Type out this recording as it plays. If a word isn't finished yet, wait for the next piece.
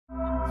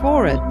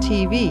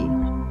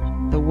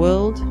FORA.tv. The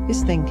world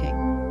is thinking.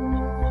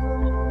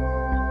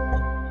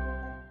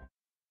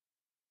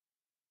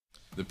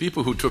 The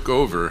people who took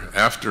over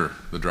after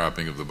the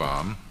dropping of the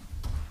bomb,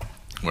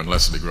 when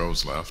Leslie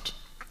Groves left,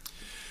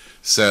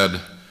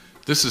 said,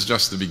 "This is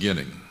just the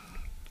beginning.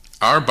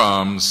 Our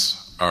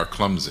bombs are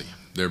clumsy.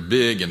 They're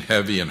big and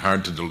heavy and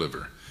hard to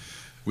deliver.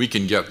 We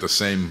can get the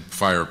same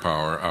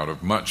firepower out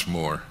of much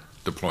more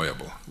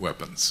deployable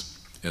weapons."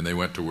 And they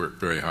went to work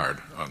very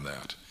hard on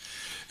that.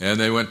 And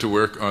they went to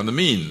work on the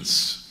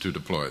means to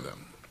deploy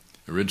them.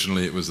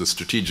 Originally, it was the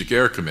Strategic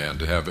Air Command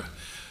to have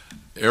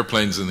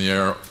airplanes in the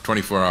air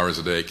 24 hours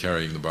a day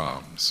carrying the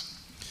bombs,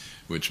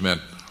 which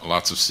meant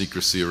lots of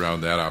secrecy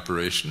around that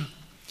operation,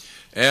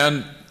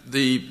 and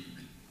the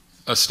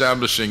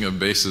establishing of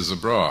bases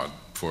abroad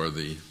for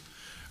the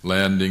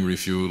landing,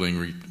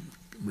 refueling,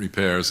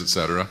 repairs,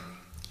 etc.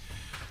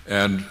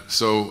 And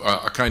so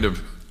a kind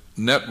of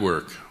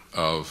network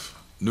of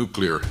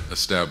nuclear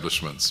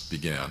establishments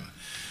began.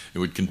 It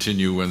would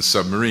continue when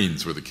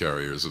submarines were the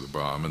carriers of the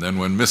bomb, and then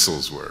when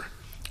missiles were.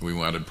 We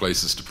wanted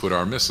places to put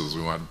our missiles.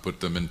 We wanted to put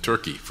them in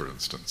Turkey, for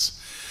instance.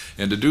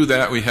 And to do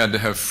that, we had to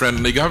have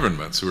friendly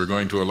governments who were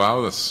going to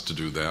allow us to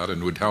do that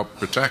and would help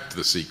protect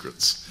the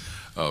secrets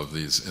of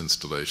these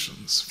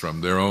installations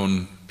from their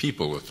own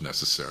people, if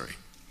necessary.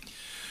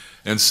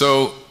 And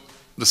so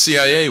the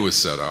CIA was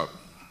set up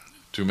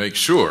to make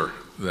sure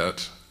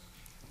that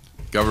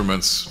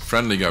governments,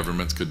 friendly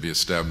governments, could be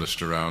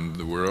established around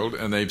the world,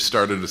 and they've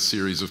started a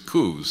series of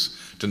coups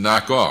to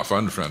knock off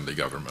unfriendly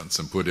governments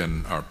and put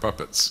in our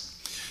puppets.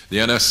 The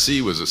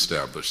NSC was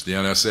established. The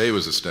NSA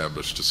was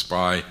established to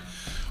spy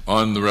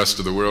on the rest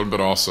of the world,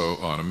 but also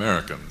on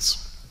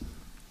Americans.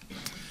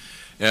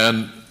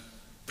 And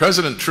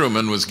President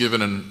Truman was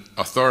given an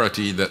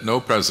authority that no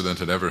president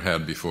had ever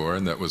had before,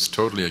 and that was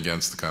totally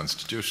against the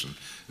Constitution.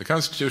 The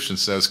Constitution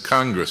says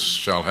Congress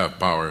shall have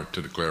power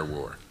to declare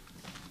war.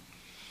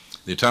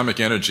 The Atomic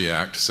Energy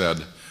Act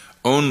said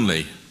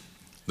only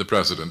the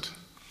president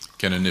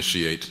can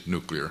initiate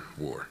nuclear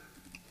war.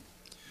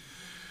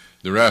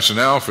 The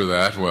rationale for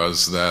that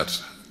was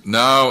that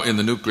now in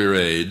the nuclear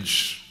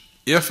age,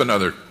 if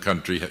another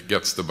country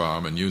gets the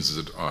bomb and uses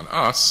it on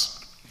us,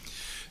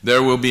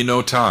 there will be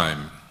no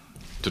time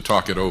to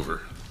talk it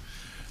over,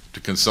 to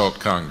consult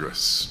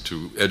Congress,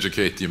 to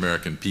educate the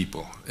American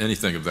people,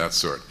 anything of that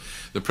sort.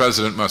 The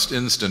president must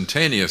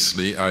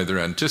instantaneously either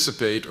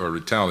anticipate or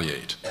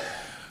retaliate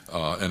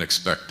an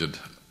expected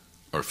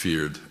or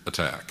feared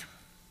attack.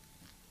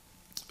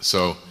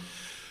 So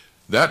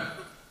that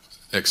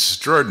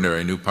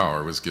extraordinary new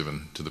power was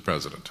given to the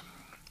president.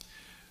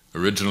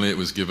 Originally, it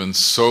was given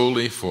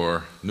solely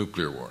for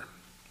nuclear war.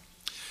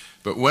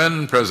 But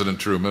when President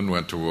Truman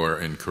went to war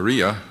in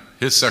Korea,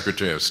 his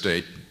Secretary of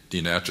State,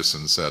 Dean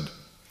Acheson, said,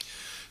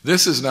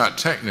 "This is not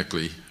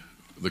technically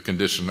the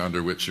condition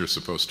under which you're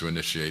supposed to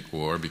initiate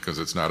war because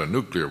it's not a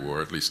nuclear war,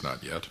 at least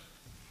not yet.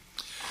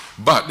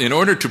 But in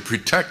order to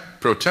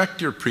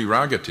protect your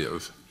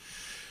prerogative,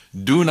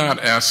 do not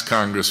ask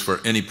Congress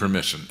for any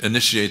permission.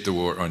 Initiate the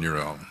war on your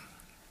own."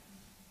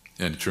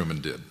 And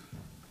Truman did.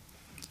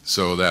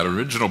 So that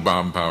original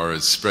bomb power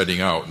is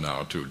spreading out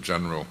now to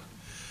general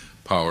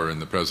power in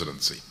the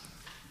presidency.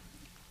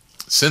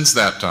 Since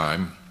that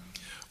time,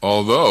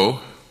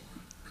 although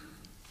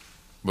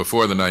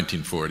before the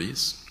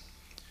 1940s,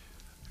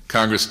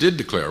 Congress did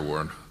declare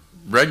war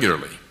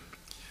regularly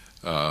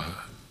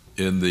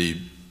in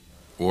the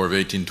War of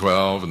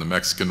 1812, in the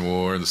Mexican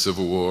War, in the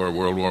Civil War,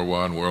 World War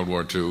I, World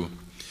War II.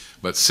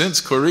 But since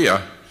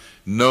Korea,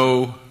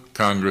 no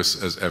Congress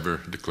has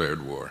ever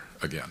declared war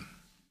again.